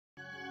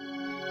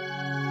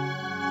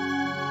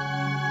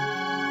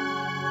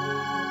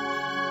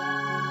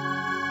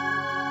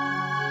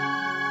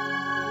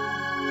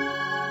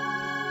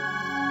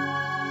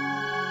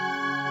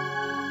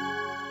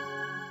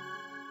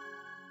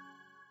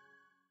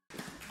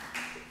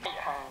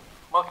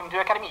welcome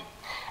to Akademy.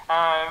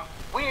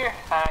 We're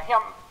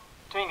here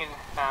doing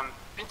a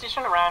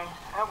presentation around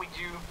how we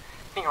do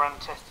things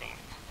around testing,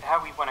 and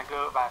how we want to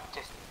go about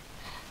testing.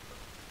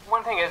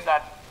 One thing is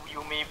that you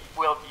may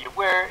well be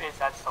aware is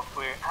that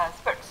software has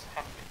bugs,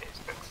 and there's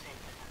bugs in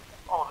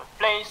all over the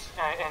place,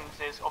 and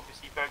there's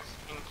obviously bugs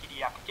in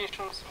KDE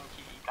applications, in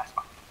KDE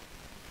Plasma.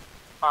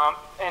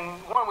 And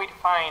one way to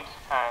find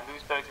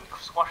those bugs and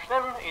squash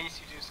them is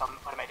to do some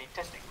automated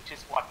testing, which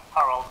is what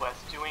Harold was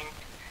doing,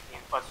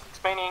 and was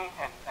explaining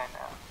and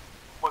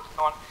working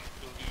on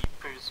in the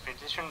previous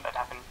presentation that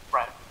happened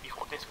right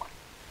before this one.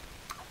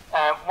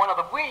 One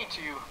other way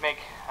to make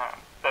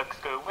bugs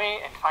go away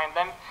and find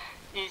them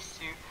is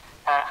to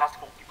ask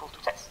all people to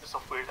test the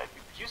software that we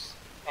produce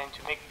and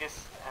to make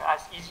this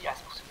as easy as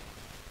possible.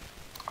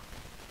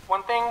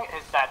 One thing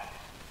is that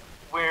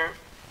we're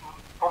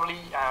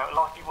probably a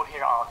lot of people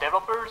here are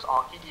developers,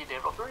 are KDE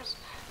developers,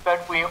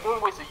 but we're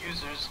always the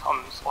users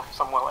of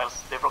someone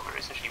else's developer,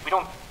 essentially. We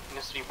don't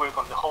necessarily work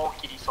on the whole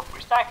KDE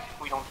software stack,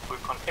 we don't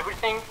work on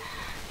everything,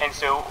 and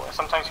so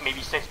sometimes you may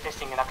be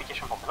testing an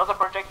application from another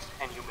project,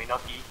 and you may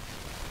not be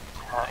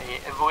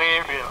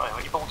aware or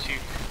able to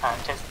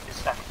test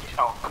this application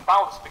or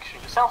compile this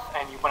application yourself,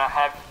 and you want to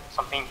have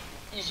something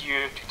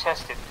easier to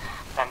test it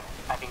than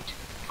having to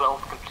delve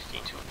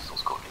completely into the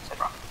source code,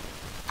 etc.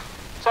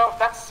 So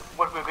that's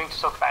what we're going to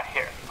talk about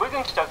here. We're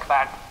going to talk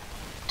about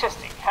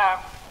testing.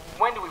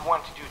 When do we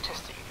want to do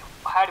testing?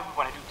 How do we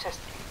want to do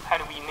testing? How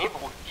do we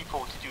enable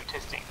people to do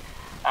testing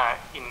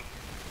in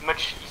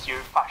much easier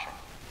fashion?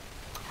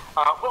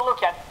 We'll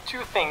look at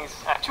two things,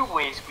 two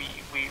ways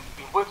we've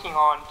been working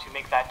on to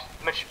make that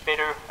much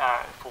better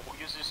for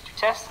users to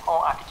test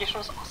our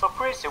applications or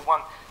software. So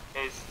one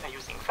is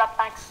using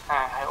Flatpaks,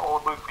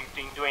 all work we've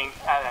been doing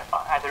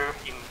either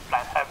in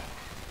GitLab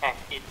and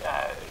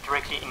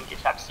directly in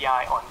GitLab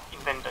CI on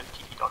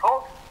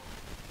invent.kd.org.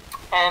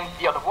 And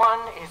the other one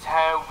is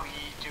how we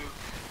do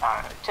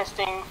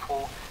testing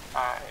for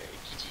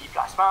KDE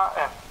Plasma,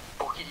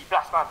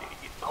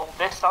 the whole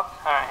desktop,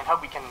 and how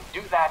we can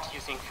do that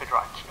using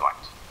Fedora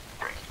Kinoite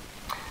directly.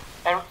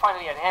 And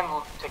finally, at the end,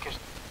 we'll take a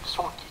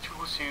short key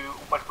through to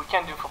what we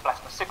can do for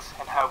Plasma 6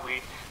 and how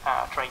we're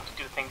trying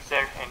to do things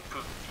there and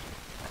improve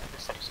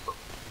the status quo.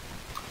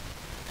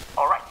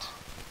 All right,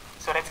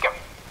 so let's go.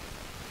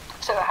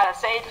 So as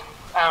I said,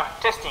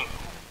 testing.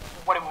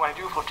 What do we want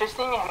to do for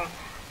testing, and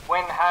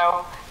when,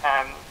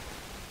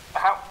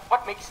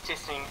 what makes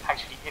testing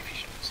actually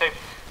efficient? So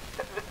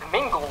the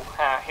main goal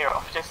here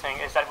of testing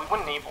is that we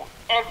want to enable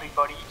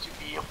everybody to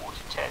be able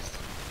to test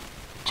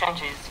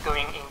changes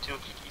going into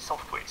KDE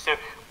software. So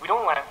we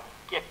don't want to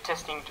get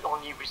testing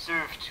only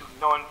reserved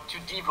to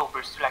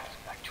developers, to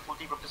actual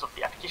developers of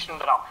the application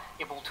that are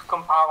able to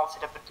compile,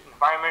 set up an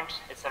environment,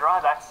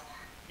 etc.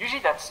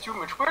 Usually that's too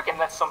much work, and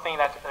that's something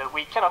that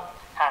we cannot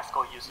ask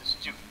our users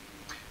to do.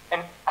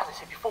 And as I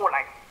said before,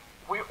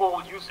 we're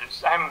all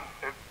users. I'm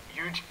a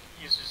huge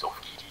user of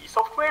KDE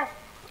software,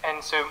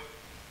 and so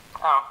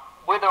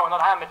whether or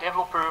not I'm a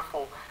developer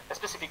for a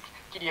specific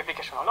KDE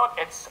application or not,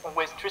 it's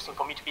always interesting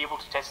for me to be able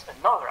to test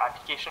another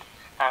application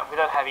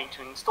without having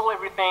to install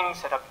everything,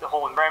 set up the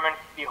whole environment,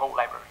 the whole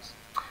libraries.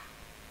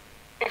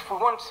 If we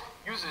want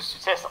users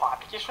to test our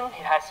application,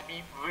 it has to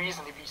be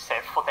reasonably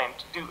safe for them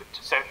to do it.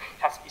 So it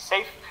has to be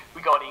safe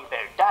regarding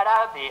their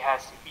data. There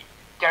has to be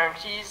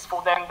guarantees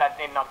for them that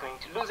they're not going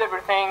to lose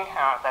everything,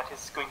 that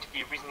is going to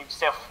be reasonably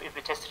safe if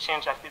they test a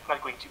change, that it's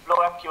not going to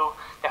blow up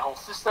their whole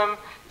system,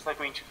 it's not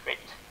going to create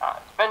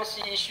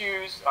dependency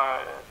issues,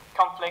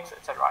 conflicts,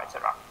 etc.,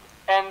 etc.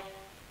 And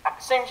at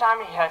the same time,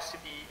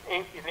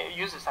 the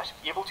users have to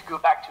be able to go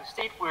back to a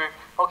state where,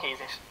 okay,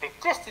 they've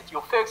tested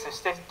your fix,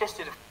 they've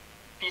tested a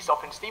piece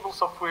of unstable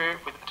software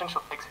with a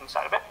potential fix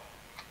inside of it,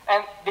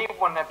 and they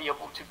want to be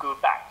able to go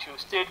back to a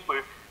state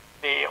where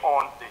they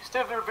are on the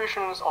stable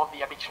versions of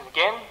the application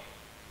again,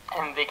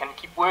 and they can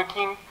keep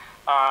working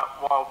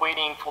while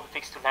waiting for the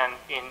fix to land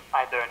in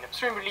either an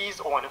upstream release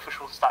or an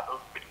official stable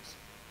release.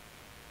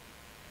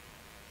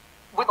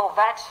 With all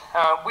that,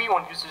 we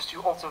want users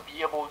to also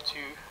be able to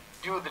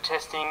do the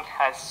testing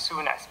as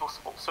soon as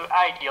possible. So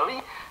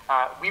ideally,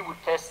 we would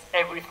test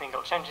every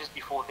single changes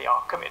before they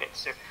are committed.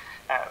 So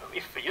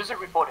if a user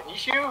reports an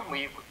issue,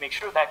 we would make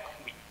sure that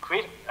we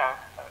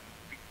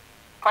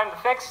find the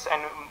fix,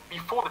 and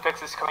before the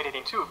fix is committed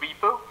into a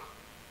repo,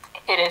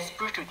 it is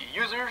pushed to the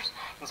users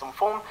in some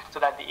form so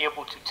that they're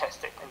able to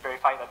test it and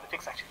verify that the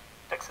fix actually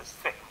fixes the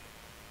thing.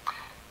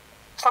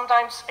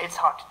 Sometimes it's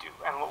hard to do,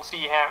 and we'll see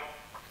here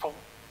for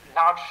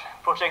large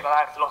projects that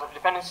have a lot of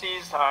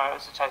dependencies,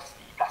 such as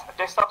the Plasma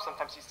desktop,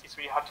 sometimes it's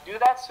really hard to do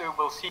that, so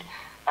we'll see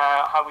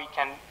how we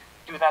can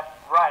do that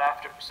right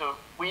after. So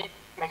we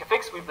make a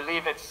fix, we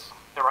believe it's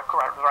the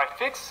right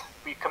fix,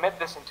 we commit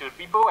this into a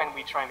repo, and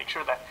we try and make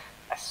sure that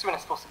as soon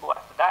as possible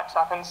after that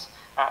happens,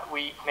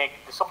 we make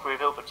the software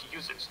available to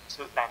users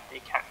so that they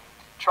can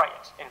try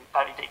it and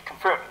validate,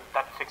 confirm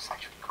that the fix is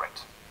actually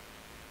correct.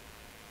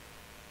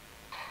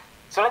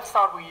 So let's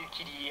start with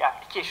KDE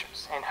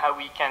applications and how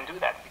we can do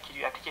that with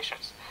KDE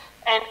applications.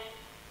 And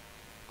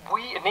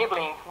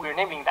we're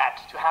enabling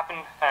that to happen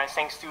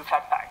thanks to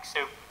Flatpak.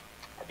 So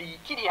the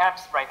KDE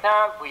apps right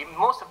now,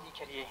 most of the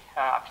KDE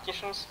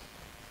applications,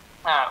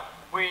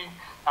 we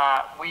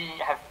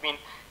have been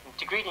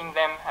integrating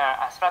them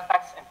as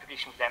Flatpaks and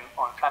publishing them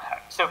on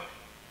Flathub. So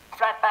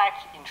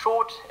Flatpak, in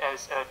short,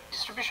 is a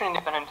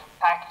distribution-independent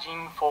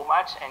packaging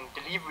format and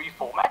delivery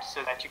format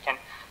so that you can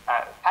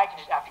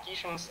package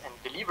applications and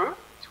deliver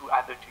to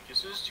either to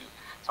users, to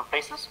some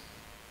places.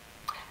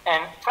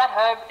 And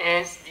Flathub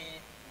is the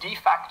de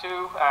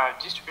facto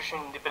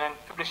distribution-independent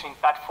publishing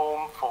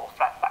platform for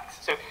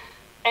Flatpaks. So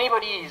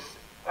anybody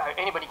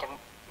can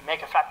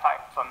make a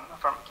Flatpak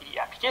from KDE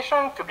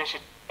application, publish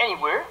it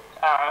anywhere,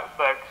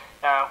 but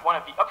one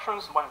of the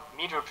options, one of the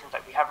major options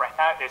that we have right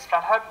now is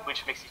Flathub,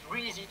 which makes it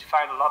really easy to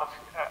find a lot of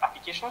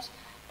applications,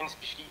 and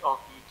especially of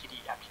the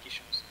KDE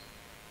applications.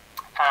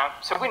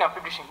 So we're now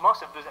publishing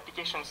most of those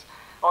applications,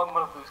 one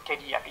of those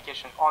KDE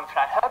applications on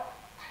Flathub,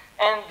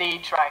 and they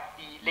track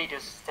the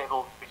latest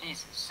stable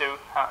releases. So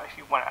if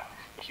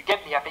you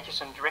get the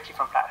application directly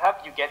from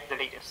Flathub, you get the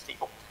latest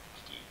stable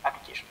KDE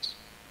applications.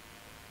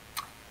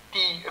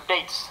 The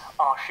updates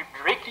are shipped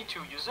directly to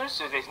users,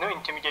 so there's no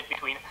intermediate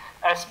between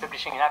us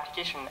publishing an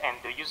application and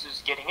the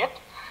users getting it.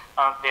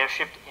 They're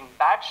shipped in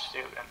batch, so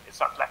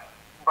it's not like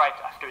right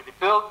after they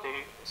build.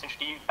 They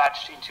essentially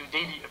batch into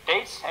daily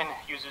updates, and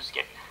users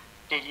get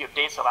daily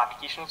updates of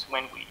applications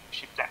when we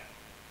ship them.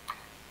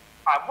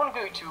 I won't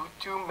go into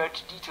too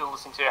much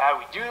details into how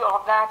we do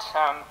all of that.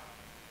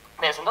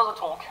 There's another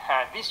talk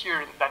this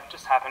year that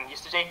just happened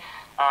yesterday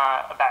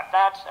about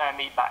that,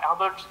 made by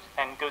Albert,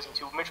 and goes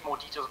into much more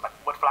details about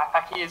what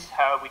Flatpak is,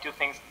 how we do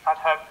things in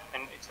Flathub,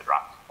 and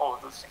etc. All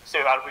of those things. So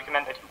I'll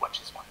recommend that you watch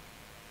this one.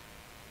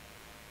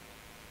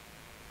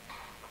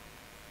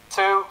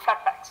 So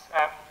Flatpaks.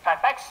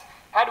 Flatpaks,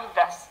 how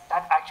does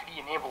that actually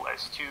enable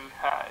us to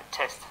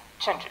test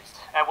changes?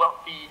 Well,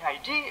 the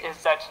idea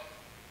is that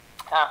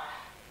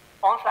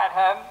on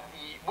Flathub,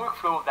 the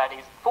workflow that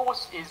is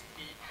enforced is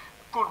the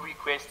pull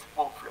request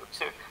workflow.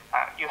 So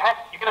you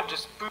cannot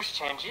just push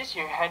changes.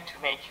 You have to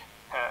make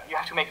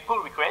a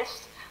pull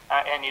request,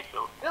 and it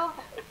will build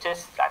a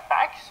test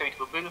Flatpak. So it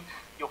will build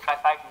your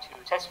Flatpak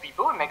into a test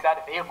repo and make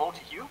that available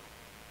to you.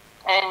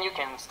 And you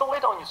can install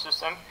it on your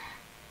system,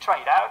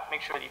 try it out,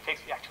 make sure that it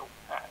takes the actual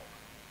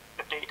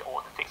update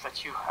or the things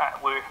that you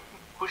were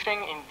pushing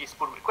in this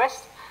pull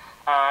request,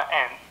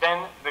 and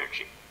then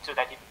merge it so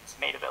that it's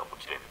made available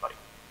to everybody.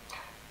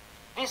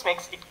 This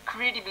makes it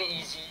incredibly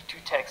easy to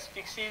test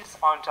fixes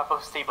on top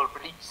of stable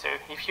release. So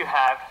if you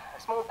have a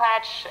small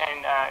patch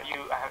and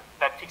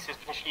that fixes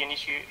potentially an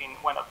issue in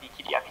one of the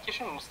KDE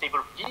application in stable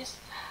release,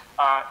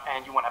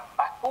 and you want to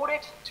backport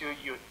it to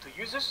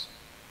users,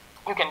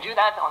 you can do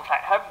that on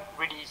Flathub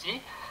really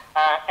easily.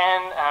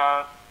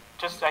 And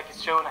just like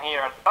it's shown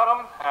here at the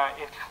bottom,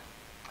 if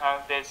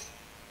there's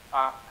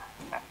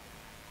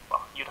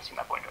well, you don't see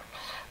my pointer.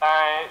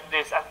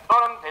 There's at the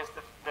bottom, there's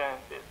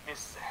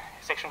this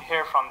section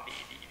here from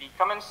the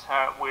comments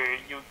where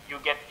you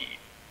get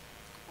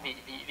the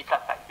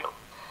Flatpak build.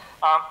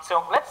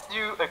 So let's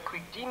do a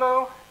quick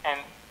demo and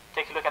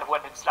take a look at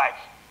what it's like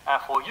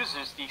for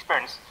users, the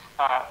experience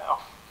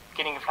of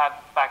getting a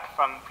Flatpak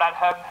from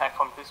Flathub,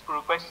 from this pull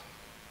request,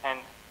 and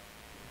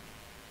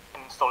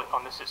install it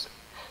on the system.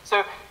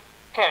 So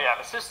here you have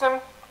a system,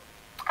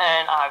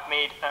 and I've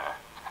made a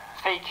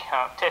fake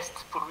test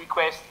pull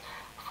request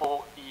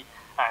for the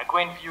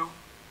Gwenview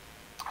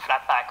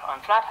Flatpak on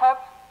Flathub.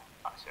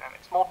 So I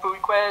made a small pull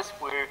request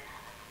where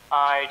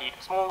I did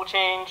a small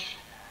change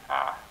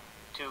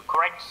to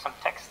correct some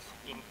text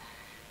in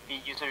the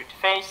user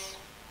interface,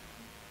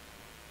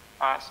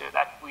 so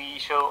that we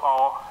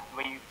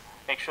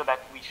make sure that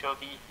we show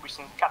the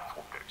recent cat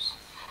folders,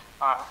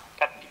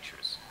 cat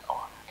pictures,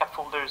 or cat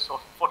folders or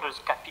folders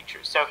of cat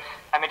pictures. So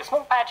I made a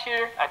small patch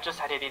here. I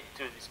just added it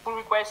to this pull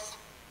request,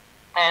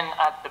 and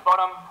at the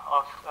bottom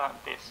of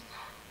this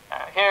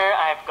here,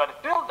 I've got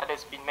a build that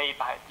has been made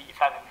by the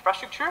Flathub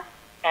infrastructure,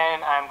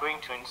 and I'm going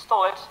to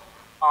install it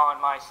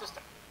on my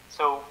system.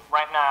 So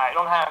right now, I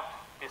don't have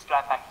this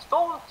Flatpak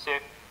installed, so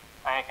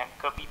I can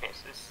copy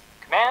paste this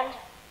command,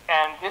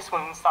 and this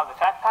will install the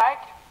Flatpak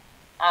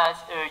as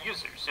a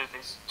user. So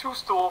there's two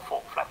stores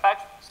for Flatpak,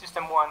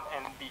 system one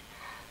and the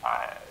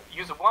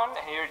user one,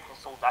 and here you can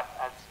install that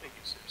as a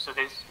user. So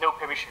there's no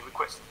permission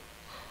requested.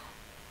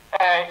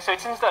 So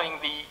it's installing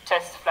the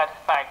test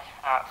Flatpak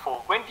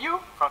for Gwenview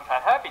from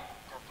Flathub. It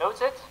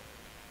downloads it,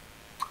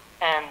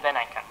 and then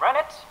I can run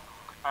it.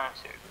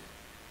 So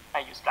I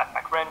use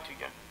Flatpak run to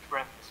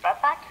run this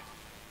Flatpak.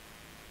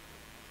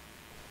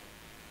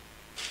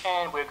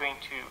 And we're going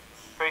to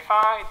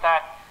verify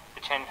that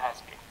the change has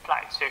been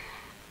applied. So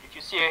if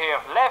you see here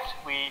on the left,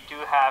 we do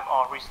have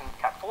our recent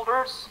cat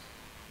folders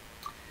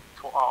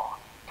for our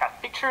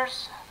cat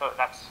pictures. So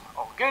that's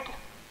all good.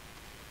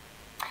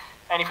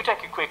 And if we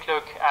take a quick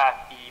look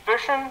at the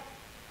version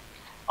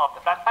of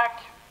the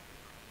Flatpak,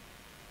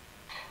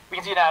 we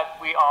can see that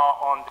we are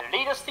on the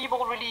latest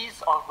stable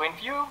release of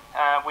Gwenview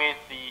with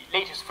the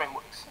latest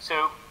frameworks.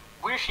 So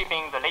we're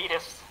shipping the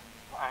latest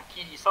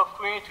KDE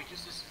software to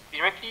use this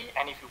directly,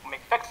 and if you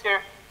make fix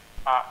here,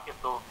 it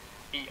will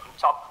be on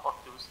top of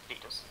those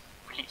latest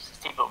releases,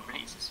 stable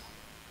releases.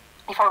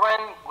 If I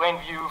run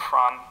GwenView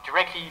from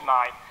directly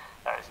my,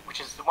 which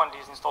is the one that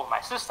is installed in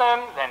my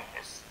system, then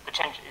the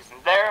change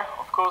isn't there,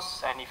 of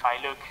course. And if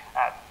I look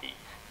at the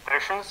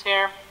versions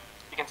here,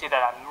 you can see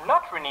that I'm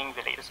not running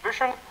the latest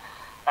version,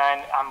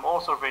 and I'm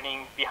also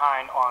running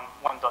behind on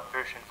 1.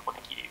 Version for the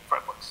KDE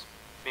frameworks,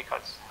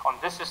 because on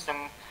this system,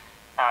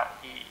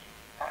 the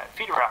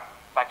Fedora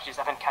packages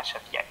haven't caught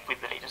up yet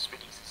with the latest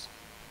releases.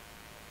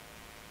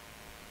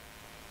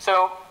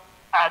 So,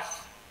 as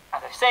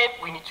I said,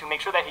 we need to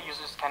make sure that the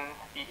users can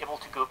be able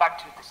to go back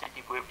to the state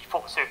they were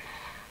before. So,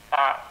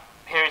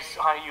 here's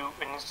how you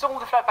install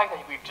the Flatpak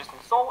that we've just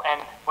installed,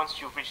 and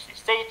once you've reached the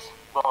state,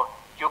 well,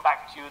 go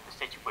back to the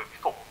state you were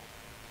before.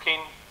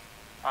 Clean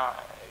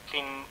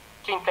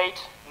plate,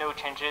 no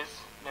changes,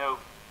 no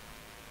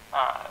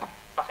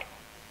nothing.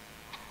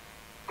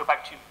 Go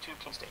back to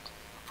clean state.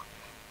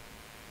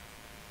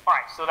 All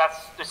right, so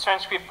that's the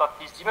transcript of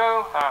this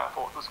demo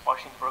for those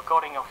watching the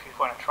recording, or if you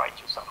want to try it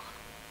yourself.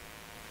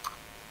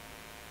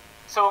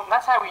 So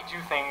that's how we do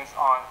things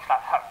on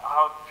FlatHub.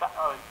 How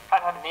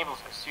FlatHub enables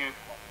us to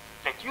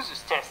let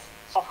users test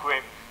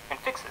software and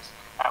fixes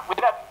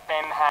without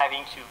them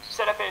having to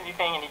set up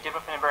anything, any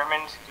development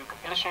environment, do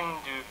compilation,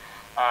 do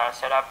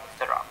setup,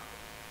 etc.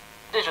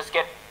 They just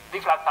get the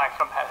Flatpak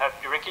from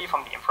FlatHub directly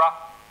from the infra,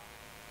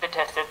 they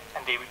test it,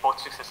 and they report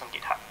success on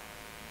GitHub.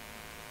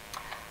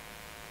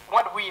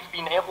 What we've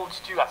been able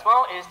to do as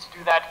well is to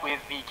do that with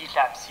the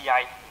GitLab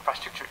CI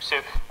infrastructure.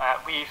 So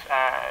we've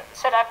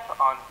set up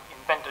on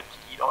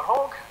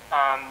invent.kde.org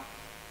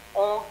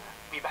all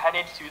we've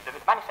added to the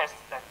manifest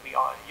that we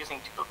are using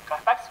to build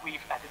Flatpaks.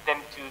 We've added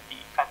them to the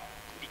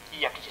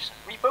KDE application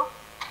repo,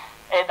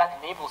 and that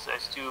enables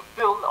us to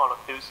build all of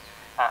those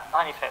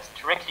manifests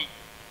directly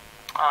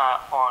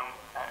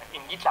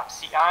in GitLab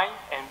CI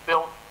and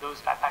build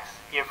those Flatpaks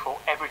here for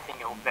every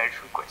single merge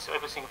request. So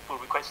every single pull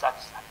request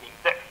that's happening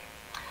there.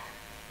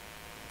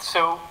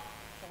 So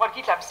what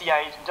GitLab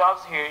CI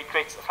does here, it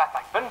creates a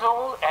Flatpak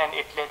bundle, and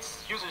it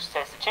lets users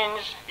test the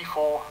change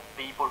before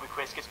the pull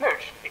request gets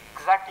merged.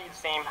 Exactly the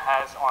same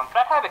as on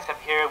FlatHub,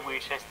 except here we're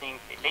testing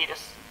the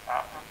latest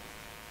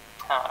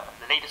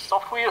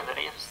software, the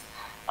latest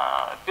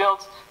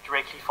builds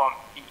directly from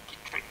the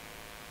Git tree.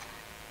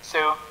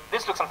 So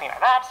this looks something like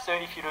that. So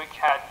if you look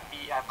at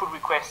the pull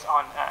request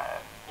on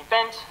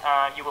event,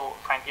 you will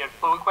find here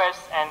pull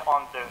request, and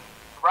on the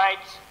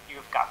right,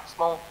 you've got a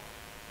small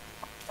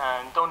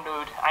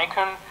download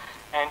icon,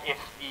 and if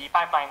the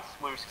pipelines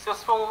were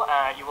successful,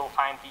 you will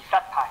find the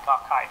Flatpak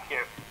archive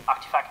here,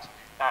 artifact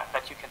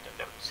that you can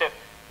download. So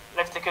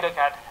let's take a look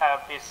at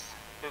how this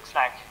looks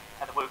like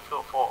at the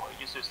workflow for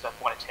users that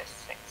want to test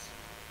things.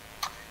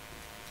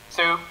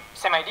 So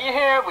same idea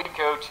here, we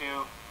go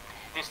to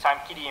this time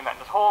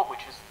KDE.org,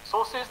 which is the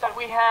sources that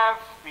we have.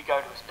 We go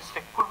to a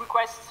specific pull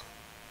request,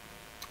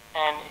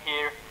 and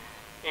here,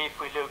 if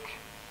we look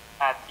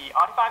at the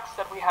artifacts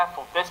that we have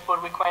for this pull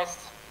request,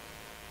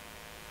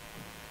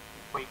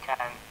 we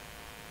can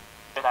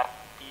set up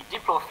the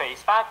deploy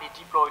phase path. The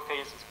deploy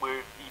phase is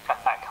where the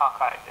Flatpak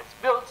archive is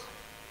built.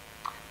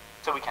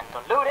 So we can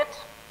download it.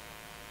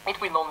 It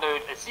will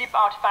download a zip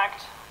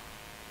artifact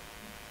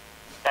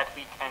that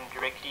we can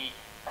directly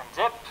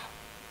unzip,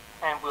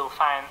 and we'll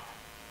find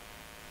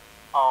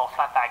our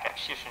Flatpak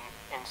application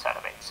inside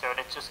of it. So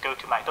let's just go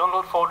to my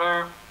download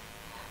folder.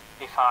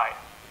 If I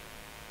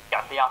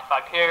got the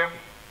artifact here,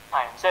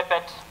 I unzip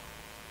it,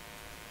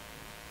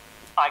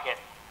 I get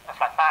a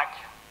Flatpak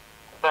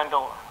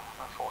bundle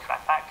for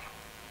Flatpak,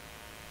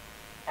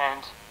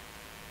 and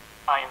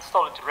I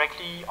install it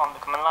directly on the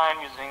command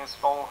line using a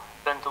small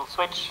bundle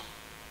switch,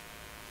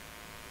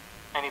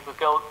 and it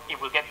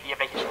will get the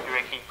application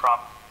directly from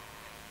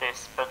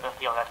this bundle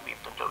here that we've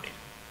downloaded.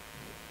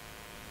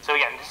 So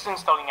again, this is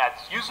installing as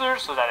user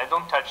so that I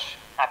don't touch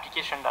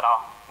applications that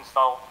are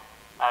installed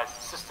as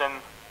system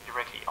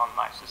directly on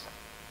my system.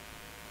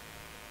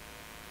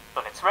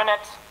 So let's run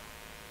it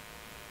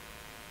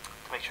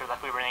to make sure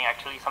that we're running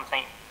actually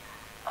something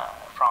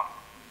from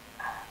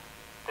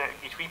the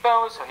Git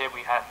repo. So here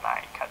we have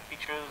my cat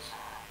pictures.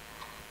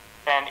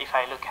 And if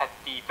I look at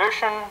the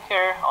version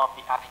here of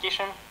the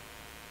application,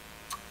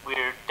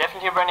 we're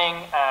definitely running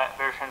a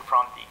version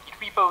from the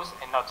Git repos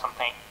and not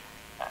something,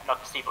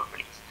 not the stable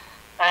release.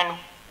 And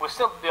we're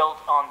still built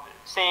on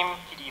the same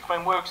KDE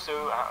framework,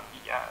 so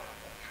the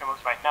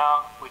frameworks right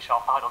now, which are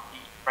part of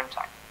the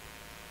runtime,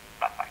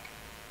 Flatpak.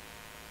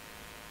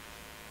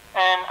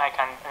 And I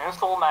can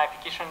install my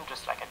application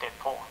just like I did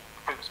for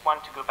the previous one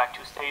to go back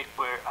to a state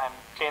where I'm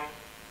clean.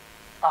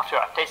 After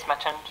I test my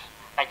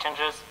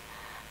changes,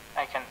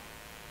 I can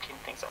clean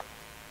things up.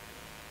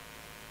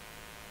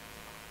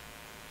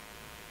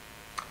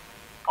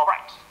 All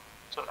right,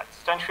 so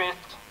that's transcript.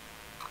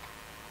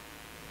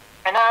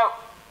 And now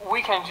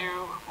we can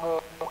do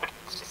more.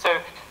 So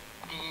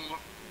the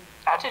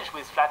advantage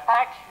with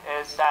Flatpak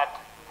is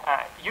that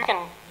you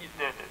can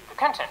the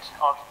content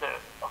of the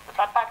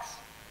Flatpaks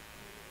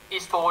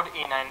is stored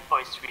in an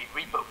OS3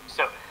 repo.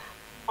 So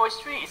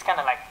OS3 is kind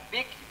of like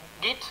big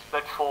Git,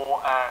 but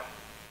for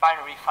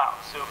binary files,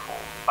 so for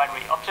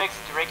binary objects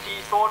directly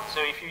stored.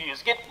 So if you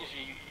use Git, if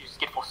you use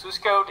Git for source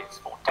code, it's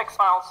for text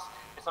files.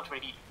 It's not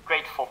really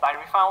great for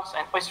binary files.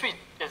 And OS3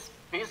 is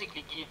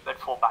basically Git, but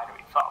for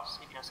binary files,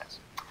 in a sense.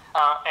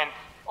 And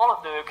all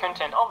of the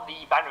content of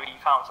the binary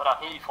files that are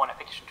needed for an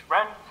application to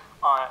run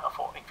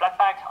in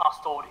Flatpak are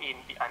stored in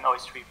an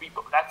OS3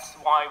 repo. That's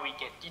why we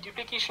get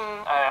deduplication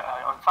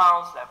on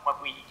files, that's why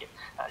we get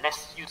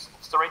less use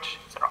of storage,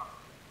 etc.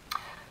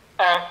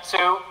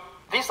 So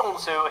this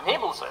also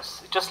enables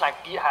us, just like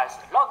Git has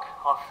a log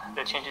of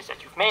the changes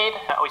that you've made,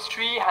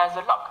 OS3 has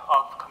a log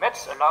of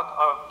commits, a log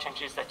of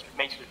changes that you've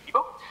made to the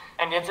repo,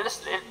 and it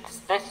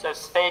lets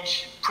us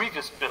fetch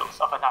previous builds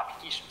of an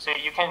application. So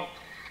you can,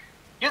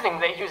 using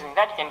that, you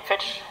can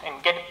fetch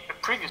and get a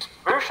previous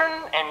version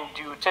and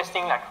do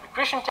testing like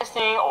regression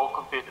testing or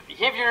compare the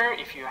behavior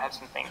if you have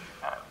something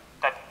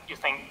that you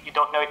think you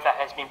don't know if that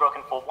has been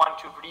broken for 1,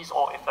 2 release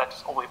or if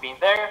that's always been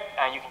there.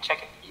 You can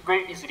check it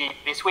very easily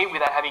this way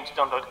without having to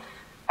download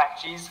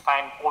packages,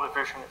 find all the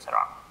versions, etc.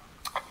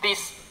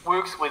 This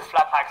works with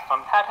Flatpak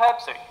from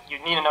FlatHub, so you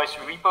need an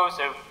OS3 repo,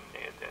 so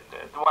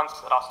the ones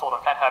that are stored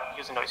on FlatHub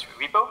use an OS3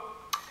 repo.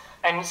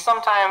 And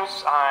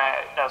sometimes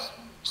there's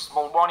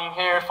small warning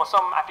here for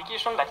some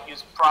applications that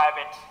use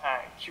private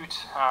cute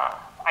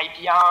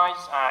APIs.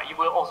 You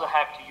will also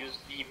have to use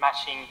the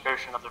matching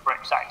version of the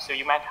runtime. So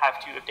you might have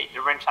to update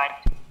the runtime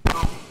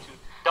to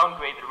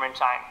downgrade the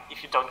runtime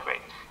if you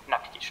downgrade an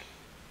application.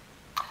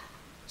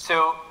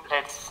 So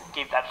let's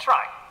give that a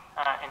try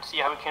and see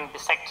how we can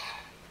dissect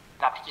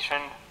an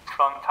application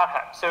from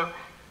FlatHub. So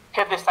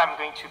here this time I'm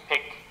going to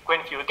pick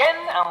Gwenview again,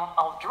 and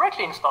I'll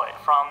directly install it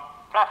from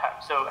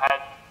FlatHub. So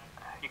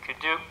you could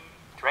do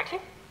directly.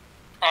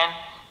 And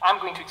I'm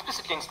going to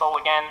explicitly install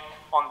again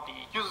on the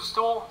users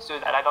tool so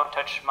that I don't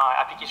touch my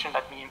application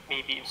that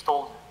may be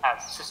installed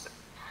as system.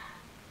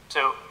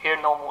 So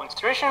here, normal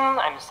installation,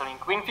 I'm installing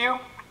Gwenview.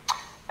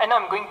 And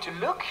I'm going to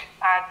look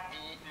at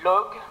the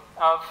log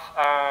of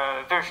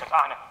versions.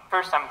 No.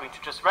 First, I'm going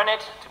to just run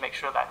it to make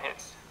sure that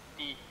it's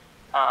the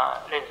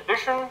latest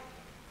version.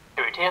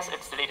 Here it is.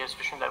 It's the latest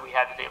version that we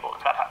had available in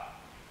FlatHub.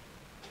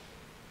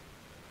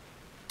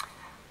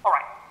 All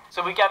right.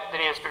 So we got the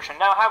latest version.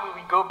 Now, how will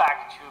we go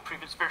back to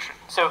previous version?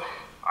 So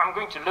I'm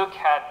going to look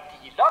at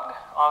the log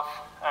of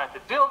the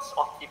builds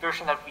of the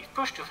version that we've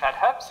pushed to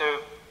FlatHub. So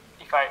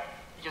if I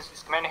use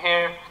this command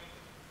here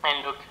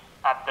and look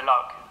at the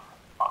log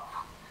of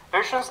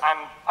versions,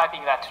 I'm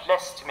typing that to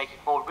less to make it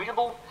more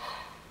readable.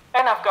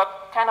 And I've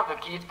got kind of a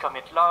git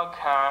commit log.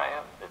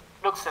 It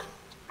looks a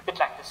bit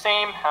like the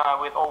same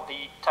with all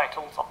the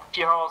titles of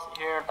the PRs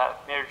here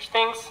that merge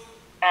things.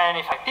 And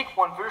if I pick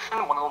one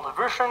version, one older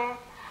version,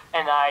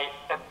 and I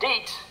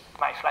update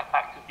my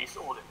Flatpak to this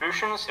older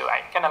version, so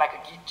I kind of like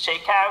a git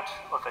checkout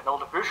of an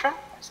older version,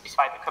 I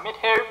specify the commit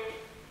here,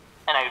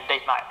 and I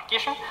update my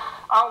application,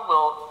 I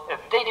will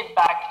update it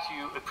back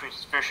to a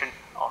previous version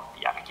of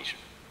the application.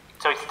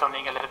 So it's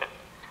turning a little bit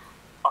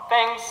of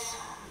things,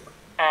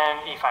 and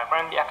if I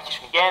run the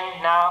application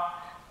again now,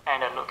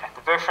 and I look at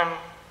the version,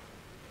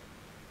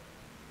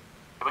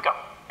 here we go.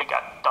 We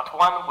got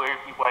 .1 where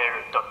we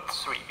were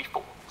 .3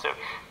 before. So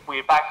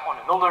we're back on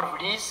an older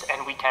release,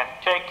 and we can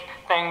check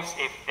things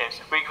if there's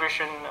a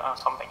regression or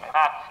something like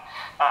that.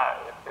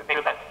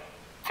 Maybe that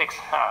fix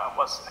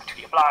was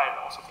actually applied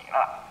or something like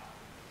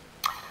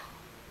that.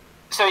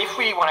 So if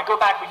we want to go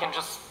back, we can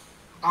just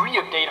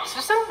re-update our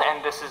system,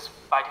 and this is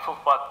by default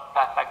what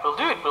Flatpak will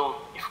do. It will,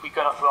 if we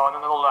go on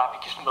an older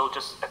application, we'll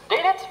just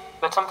update it.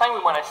 But sometimes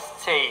we want to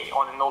stay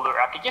on an older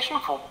application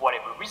for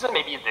whatever reason.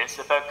 Maybe there's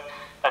a bug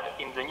that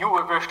in the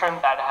newer version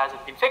that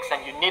hasn't been fixed,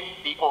 and you need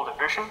the older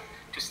version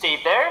to stay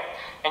there.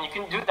 And you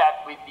can do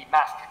that with the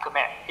mask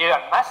command. Here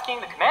I'm masking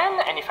the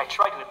command, and if I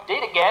try to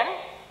update again,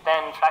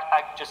 then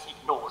Flatpak just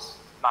ignores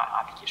my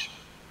application.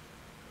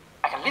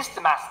 I can list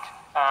the masks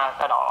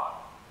that are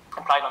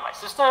applied on my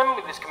system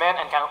with this command,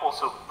 and can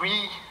also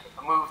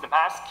remove the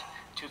mask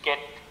to get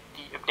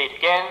the update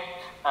again.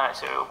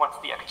 So once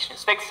the application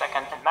is fixed, I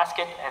can unmask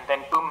it, and then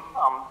boom,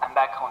 I'm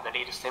back on the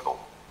latest stable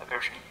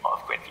version of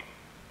Gwenview.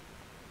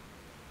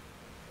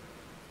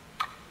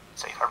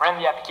 So if I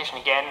run the application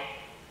again,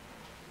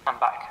 I'm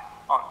back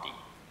on the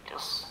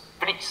latest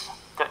release,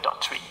 the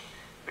 .3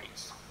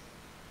 release.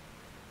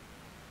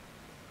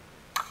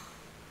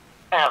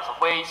 And as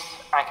always,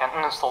 I can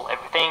uninstall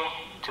everything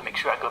to make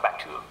sure I go back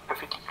to a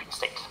perfectly clean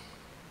state.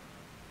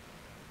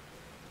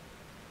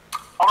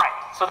 All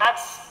right, so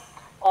that's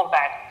all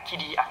about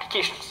KDE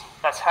applications.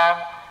 That's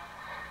how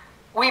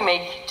we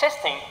make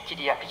testing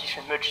KDE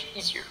application much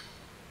easier.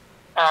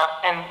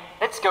 And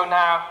let's go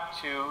now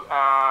to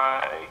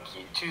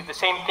the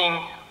same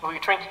thing. We're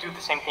trying to do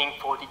the same thing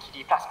for the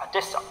KDE Plasma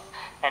desktop.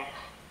 And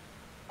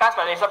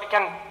Plasma desktop, it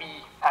can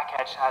be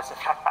packaged as a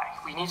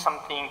Flatpak. We need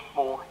something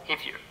more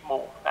heavier,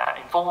 more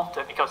involved,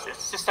 because there's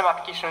system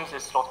applications,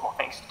 there's a lot more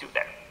things to do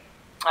there.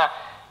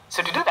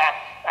 So to do that,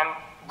 I'm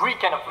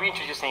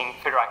reintroducing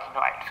Fedora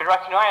Kinoite. Fedora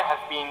Kinoite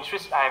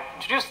I've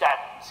introduced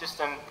that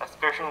system, that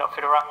version of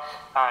Fedora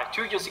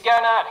 2 years ago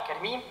now at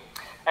Akademy.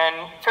 And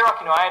Fedora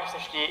Kinoite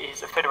essentially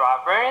is a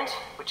Fedora variant,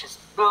 which is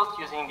built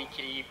using the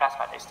KDE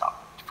Plasma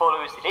desktop. It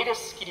follows the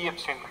latest KDE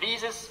upstream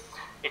releases.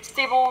 It's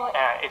stable,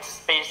 it's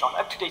based on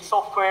up-to-date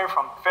software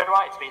from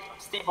Fedora, it's based on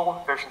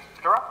stable versions of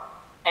Fedora,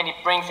 and it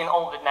brings in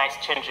all the nice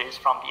changes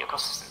from the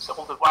ecosystem. So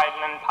all the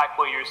wildland,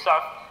 pipewire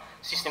stuff,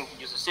 system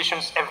user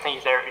sessions, everything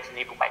is there, it's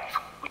enabled by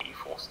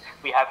default.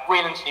 We have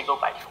Wayland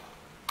enabled by default.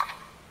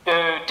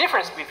 The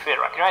difference with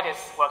Fedora Kinoite is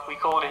what we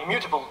call an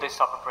immutable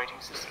desktop operating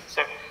system.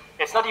 So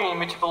it's not even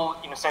immutable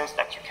in the sense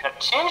that you cannot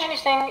change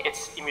anything,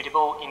 it's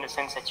immutable in the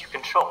sense that you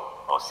control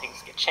how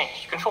things get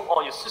changed. You control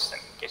all your system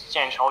gets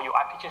changed, all your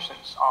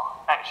applications are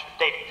managed,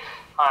 updated,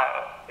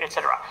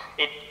 etc.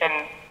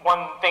 And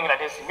one thing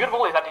that is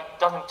immutable is that it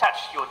doesn't touch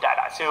your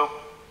data. So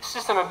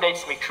system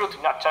updates make sure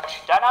to not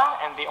touch data,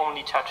 and they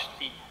only touch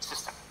the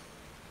system.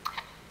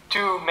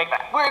 To make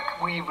that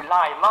work, we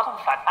rely a lot on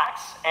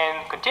Flatpaks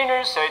and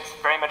containers, so it's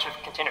very much a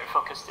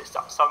container-focused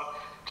desktop. Some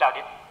cloud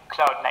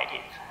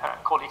native,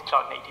 call it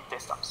cloud native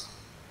desktops.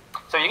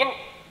 So you can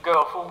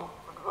go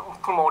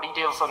full more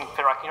details on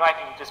Fedora Kinoite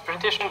in this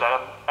presentation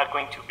that I'm not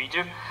going to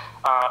redo,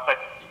 but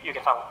you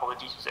can find all the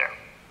details there.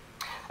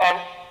 And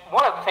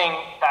one of the things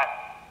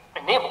that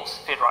enables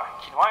Fedora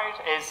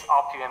Kinoite is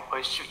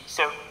rpm-ostree.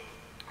 So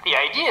the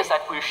idea is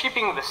that we're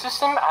shipping the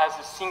system as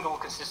a single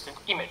consistent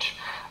image,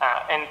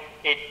 and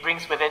it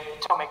brings with it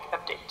atomic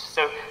update.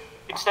 So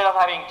instead of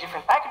having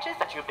different packages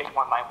that you update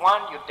one by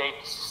one, you update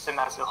the system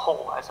as a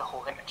whole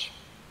image.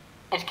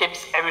 It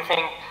keeps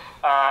everything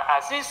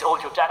as is,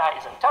 all your data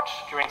is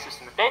untouched during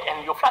system update,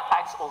 and your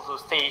Flatpaks also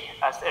stay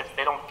as is,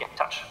 they don't get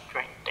touched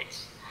during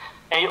updates.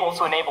 And it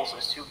also enables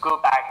us to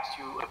go back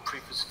to a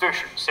previous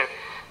version. So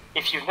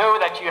if you know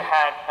that you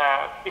had,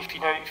 if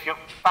you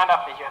find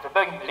out that you have a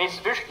bug in the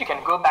latest version, you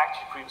can go back to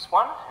the previous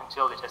one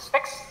until it is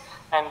fixed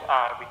and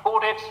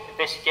report it,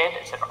 investigate,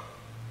 etc.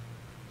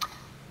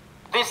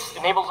 This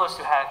enables us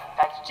to have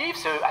package diff,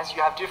 so as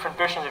you have different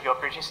versions of your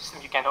operating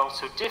system, you can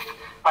also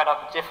find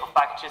out the diff of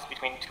packages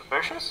between two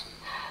versions.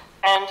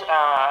 And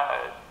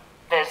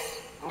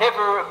there's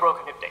never a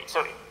broken update.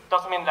 So it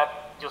doesn't mean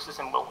that your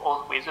system will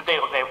always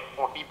update or there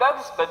won't be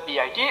bugs, but the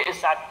idea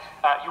is that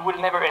you will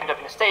never end up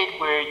in a state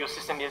where your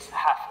system is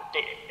half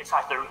updated. It's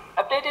either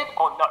updated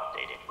or not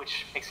updated,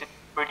 which makes it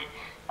really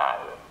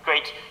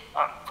great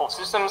for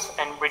systems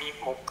and really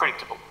more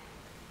predictable.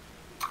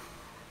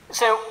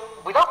 So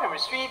with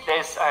rpm-ostree,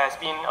 there's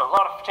been a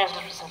lot of changes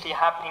recently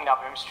happening in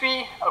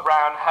rpm-ostree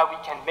around how we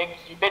can make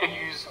better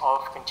use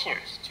of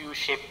containers to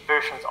shape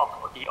versions of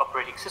the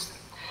operating system.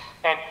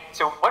 And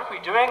so what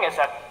we're doing is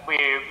that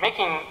we're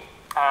making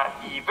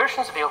the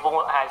versions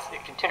available as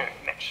a container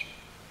image.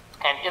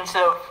 And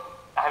instead of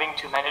having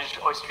to manage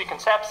ostree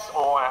concepts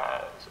or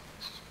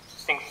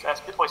things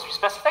ostree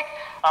specific,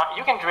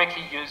 you can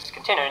directly use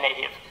container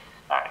native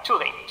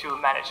tooling to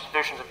manage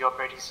versions of your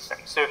operating system.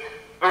 So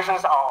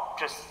versions are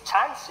just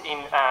tags in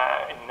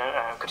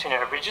a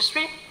container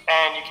registry,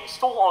 and you can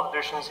store all the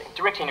versions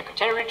directly in a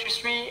container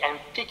registry and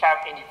pick out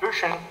any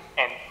version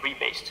and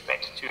rebase to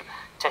it to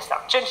test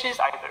out changes,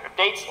 either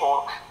updates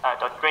or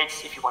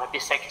 .grades if you want to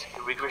dissect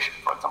the regression,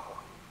 for example.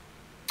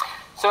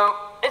 So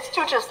let's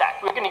do just that.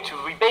 We're going to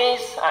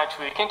rebase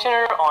to a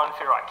container on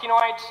Fedora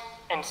Kinoite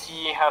and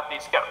see how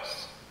this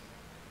goes.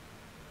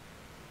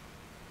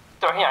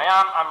 So here I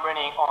am, I'm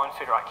running on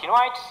Fedora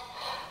Kinoite.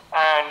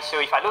 And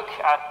so if I look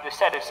at the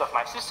status of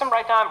my system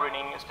right now, I'm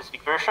running a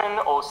specific version,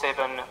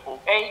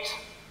 0708.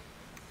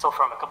 So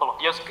from a couple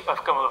of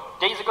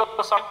days ago,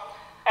 sorry.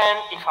 And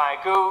if I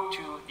go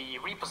to the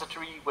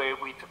repository where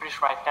we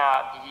publish right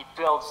now the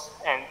builds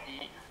and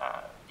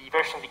the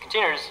version of the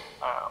containers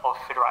of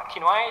Fedora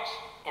Kinoite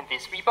in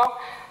this repo,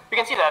 we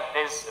can see that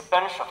there's a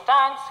bunch of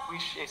tags,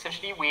 which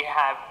essentially we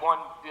have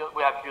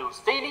builds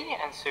daily,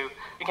 and so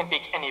you can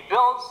pick any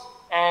builds,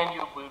 and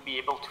you will be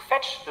able to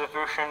fetch the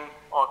version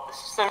of the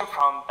system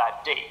from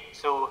that day.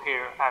 So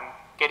here I'm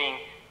getting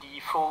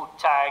the full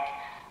tag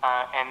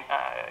and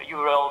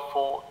URL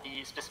for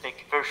the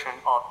specific version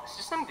of the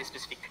system, the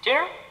specific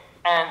container,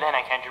 and then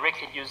I can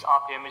directly use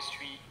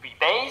rpm-ostree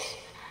rebase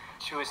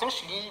to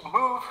essentially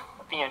move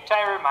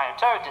my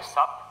entire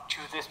desktop to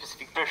the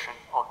specific version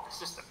of the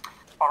system.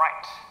 All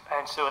right,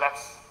 and so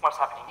that's what's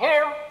happening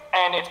here,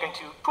 and it's going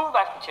to pull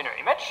that container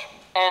image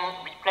and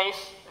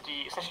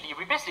essentially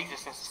replace the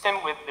existing system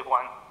with the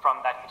one from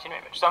that container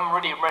image. So I'm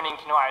already running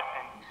Kinoite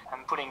and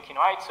I'm putting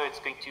Kinoite, so it's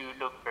going to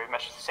look very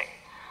much the same.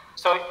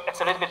 So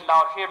it's a little bit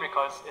loud here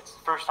because it's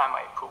the first time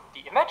I pull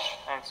the image,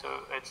 and so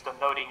it's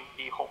downloading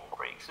the whole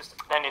operating system.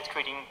 Then it's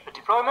creating a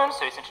deployment,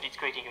 so essentially it's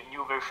creating a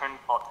new version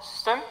of the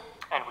system,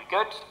 and we're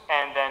good.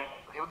 And then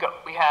here we go.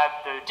 We have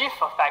the diff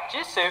of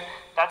packages, so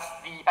that's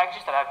the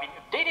packages that have been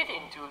updated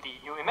into the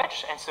new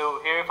image. And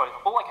so here, for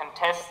example, I can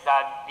test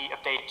that the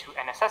update to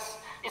NSS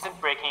isn't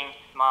breaking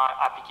my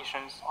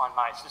applications on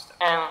my system.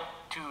 And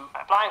to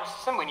apply the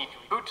system, we need to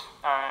reboot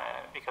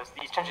because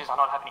these changes are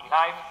not happening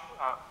live.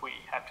 We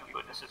have to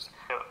reboot the system.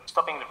 So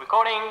stopping the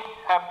recording,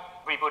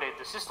 rebooted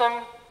the system,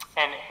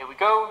 and here we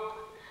go.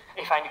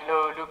 If I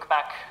look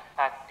back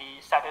at the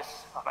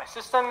status of my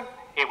system,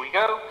 here we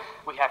go.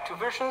 We have two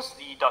versions,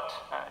 the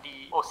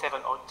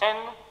 07 or 10,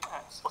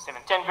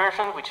 0710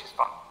 version, which is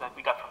that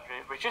we got from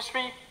the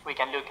registry. We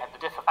can look at the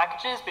different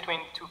packages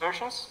between two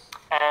versions,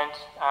 and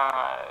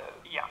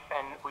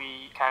and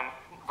we can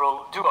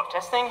do our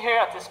testing here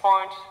at this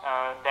point.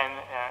 Then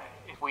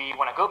if we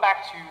want to go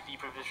back to the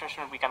previous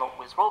version, we can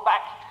always roll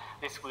back.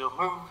 This will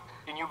move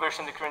the new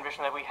version, the current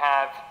version that we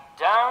have,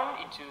 down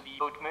into the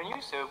boot menu.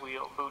 So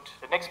we'll boot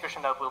the next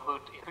version that will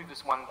boot the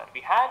previous one that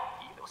we had,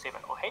 the 07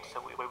 or 08, so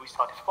where we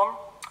started from.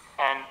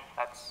 And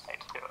that's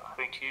it. So I'm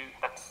going to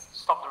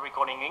stop the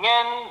recording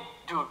again,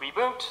 do a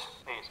reboot.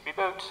 Here's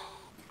reboot.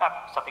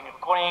 Stopping the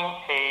recording.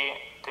 Hey,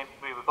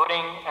 we're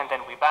rebooting, and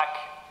then we're back.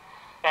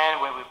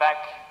 And when we're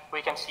back,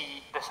 we can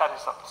see the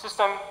status of the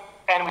system,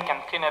 and we can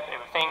clean up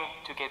everything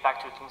to get back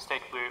to a clean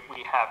state where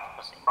we have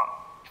nothing wrong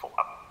before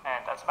up.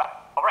 And that's about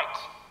it. All right.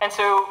 And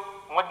so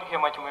what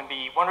you might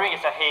be wondering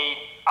is that, hey,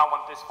 I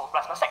want this for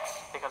Plasma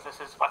 6 because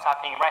this is what's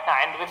happening right now,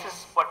 and this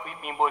is what we've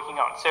been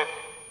working on. So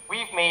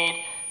we've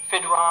made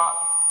Fedora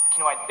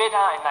Kinoite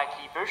Beta and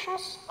Nightly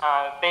versions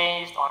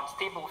based on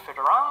stable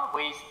Fedora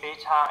with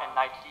Beta and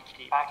Nightly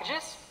KDE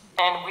packages,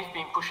 and we've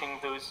been pushing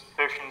those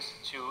versions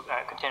to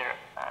container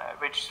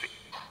registry.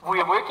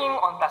 We are working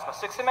on Plasma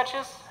 6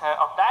 images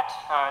of that,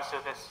 so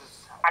this is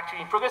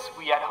actually in progress.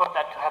 We had hoped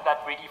to have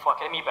that ready for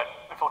Akademy, but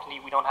unfortunately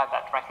we don't have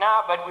that right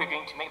now, but we're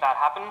going to make that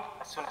happen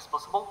as soon as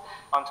possible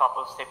on top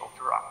of stable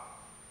Fedora.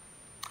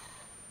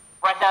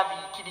 Right now, the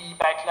KDE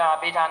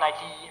Beta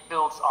Nightly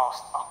builds are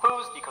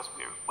paused because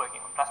we're working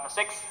on Plasma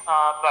 6,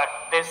 but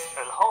there's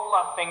a whole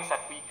lot of things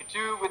that we could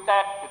do with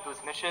that, with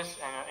those images,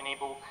 and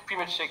enable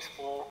pre-image checks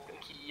for the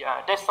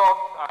KDE desktop,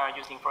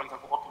 using, for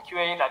example,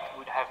 OpenQA that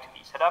would have to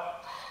be set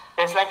up.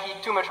 There's likely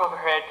too much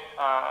overhead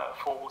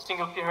for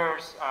single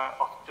peers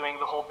of doing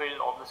the whole build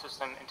of the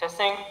system and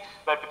testing,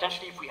 but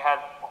potentially if we had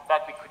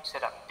that, we could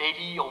set up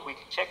daily or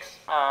weekly checks.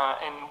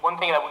 And one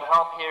thing that would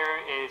help here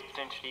is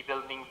potentially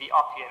building the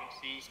RPMs,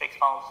 the spec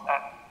files,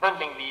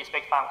 bundling the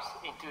spec files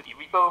into the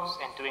repos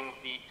and doing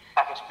the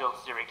package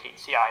builds directly in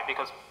CI,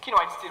 because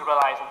Kinoite still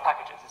relies on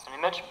packages. It's an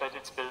image, but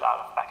it's built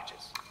out of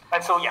packages.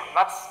 And so, yeah,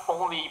 that's the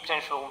only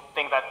potential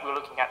thing that we're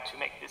looking at to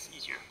make this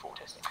easier for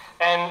testing.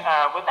 And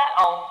with that,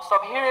 I'll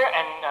stop here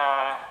and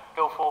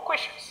go for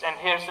questions. And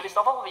here's the list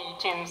of all the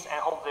teams and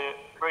all the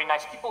very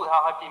nice people who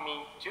are helping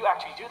me to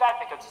actually do that,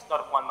 because it's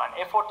not a one-man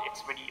effort.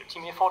 It's really a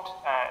team effort,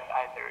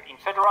 either in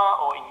Fedora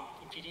or in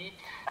KDE,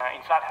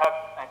 in Flathub,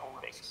 and all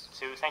the bases.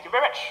 So thank you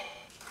very much.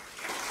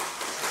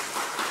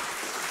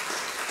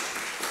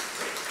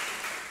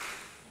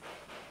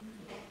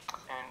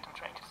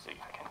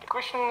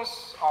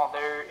 Questions? Are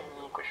there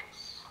any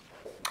questions?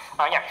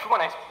 Yeah, if you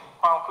want to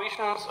ask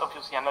questions,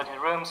 obviously I'm not in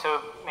the room, so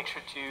make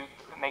sure to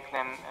make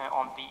them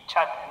on the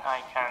chat, and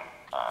I can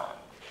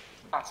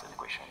answer the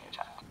question in the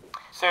chat.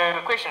 So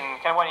the question,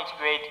 can one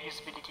integrate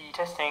usability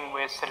testing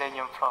with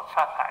Selenium from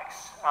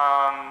Flatpaks?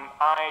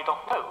 I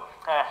don't know.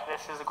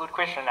 This is a good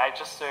question. I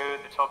just saw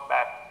the talk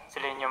about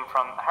Selenium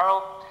from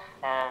Harold,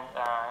 and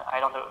I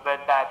don't know,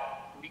 but that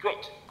would be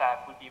great.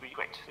 That would be really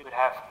great. We would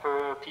have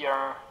per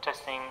PR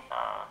testing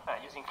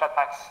using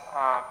Flatpaks.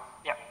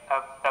 Yeah,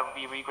 that would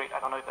be really great. I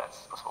don't know if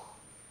that's possible.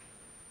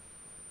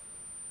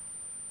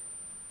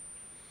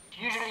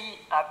 Usually,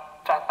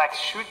 Flatpaks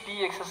should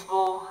be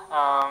accessible,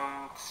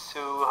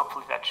 so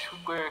hopefully that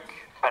should work,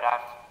 but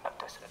I've not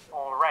tested it.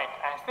 All right,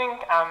 I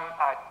think I'm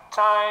at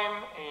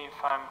time, if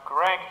I'm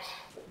correct.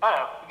 Oh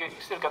no, we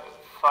still got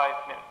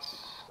 5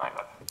 minutes. My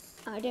God.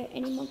 Are there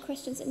any more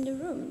questions in the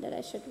room that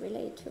I should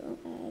relay to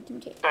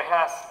Timothée? So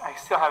I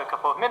still have a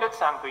couple of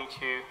minutes. I'm going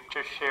to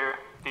just share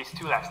these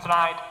two last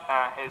slides.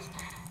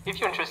 If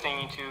you're interested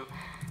into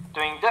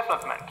doing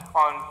development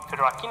on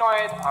Fedora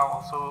Kinoite, I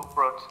also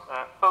wrote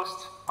a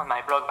post on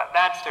my blog about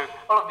that. So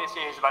all of this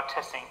here is about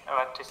testing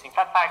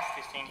Flatpaks,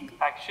 testing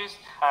packages,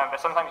 but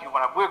sometimes you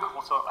want to work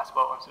also as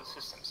well on the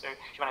system. So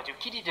if you want to do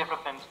KDE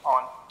development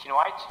on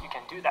Kinoite, you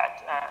can do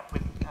that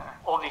with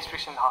all the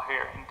restrictions are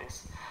here in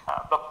this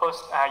blog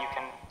post. You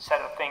can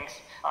set up things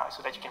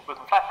so that you can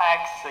work on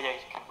Flatpaks, so yeah,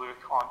 you can work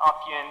on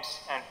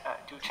RPMs and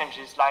do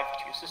changes live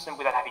to your system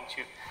without having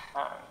to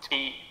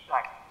be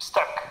like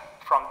stuck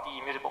from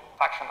the immutable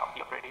faction of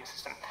the operating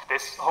system.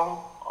 There's a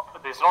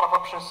lot of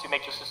options to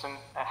make your system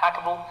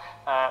hackable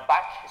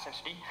back,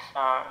 essentially,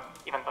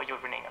 even though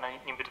you're running on an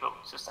immutable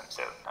system.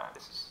 So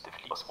this is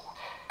definitely possible.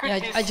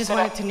 Yeah, I just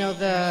wanted to know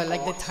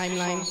the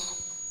timeline.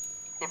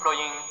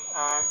 Deploying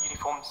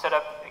uniform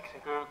setup,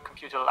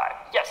 computer live.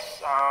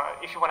 Yes,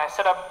 if you want to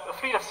set up a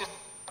fleet of systems,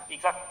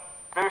 exact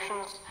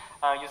versions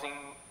using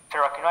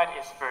Fedora Kinoite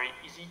is very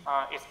easy.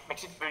 It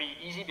makes it very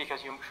easy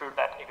because you're sure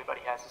that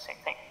everybody has the same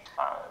thing.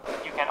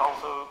 You can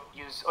also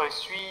use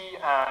OS3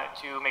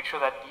 to make sure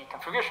that the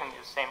configuration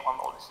is the same on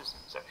all the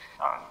systems. So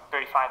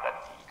verify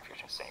that the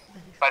configuration is the same.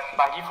 But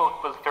by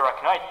default, with Fedora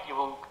Kinoite,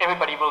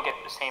 everybody will get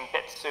the same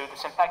bits. So the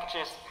same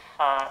packages,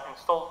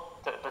 install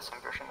the some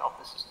version of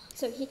the system.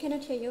 So he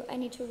cannot hear you. I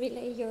need to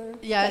relay your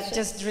Yeah, question.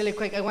 just really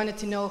quick. I wanted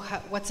to know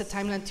what's the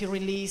timeline to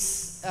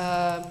release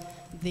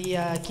the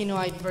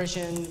Kinoite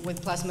version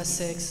with Plasma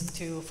 6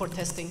 for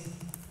testing.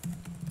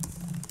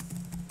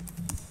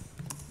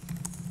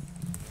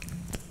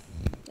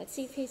 Let's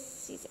see if he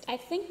sees it. I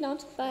think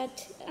not,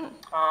 but...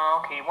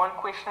 Okay, one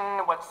question.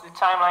 What's the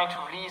timeline to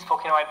release for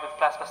Kinoite with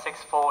Plasma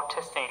 6 for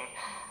testing?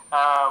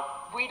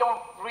 We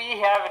don't really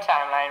have a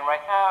timeline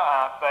right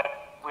now, but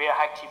we are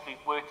actively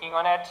working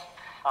on it.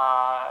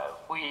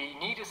 We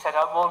need to set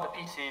up all the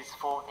pieces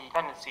for the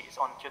dependencies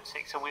on Qt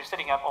 6. So we're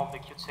setting up all the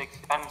Qt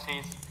 6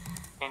 dependencies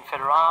in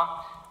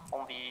Fedora,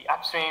 on the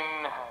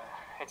upstream,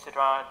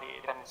 etc.,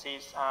 the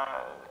dependencies.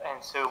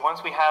 And so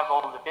once we have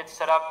all the bits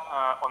set up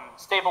on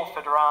stable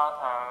Fedora,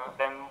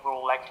 then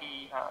we'll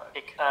likely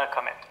take a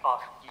commit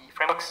of the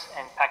frameworks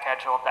and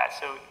package all of that.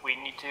 So we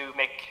need to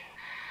make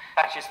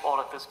packages for all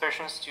of those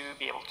versions to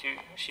be able to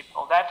ship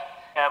all that.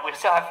 We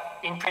still have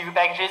in preview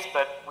packages,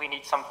 but we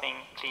need something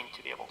clean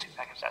to be able to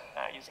package that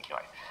using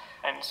Kinoite.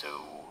 And so,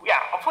 yeah,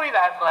 hopefully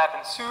that will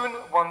happen soon.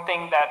 One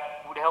thing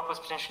that would help us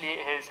potentially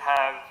is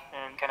have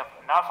kind of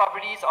an alpha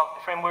release of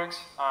the frameworks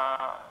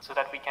so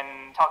that we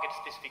can target a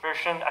specific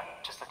version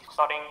just at the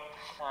starting.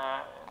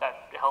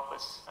 That will help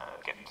us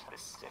get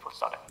this effort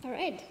started. All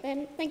right,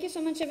 then thank you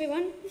so much,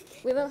 everyone.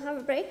 We will have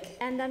a break,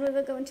 and then we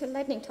will go into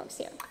lightning talks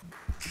here.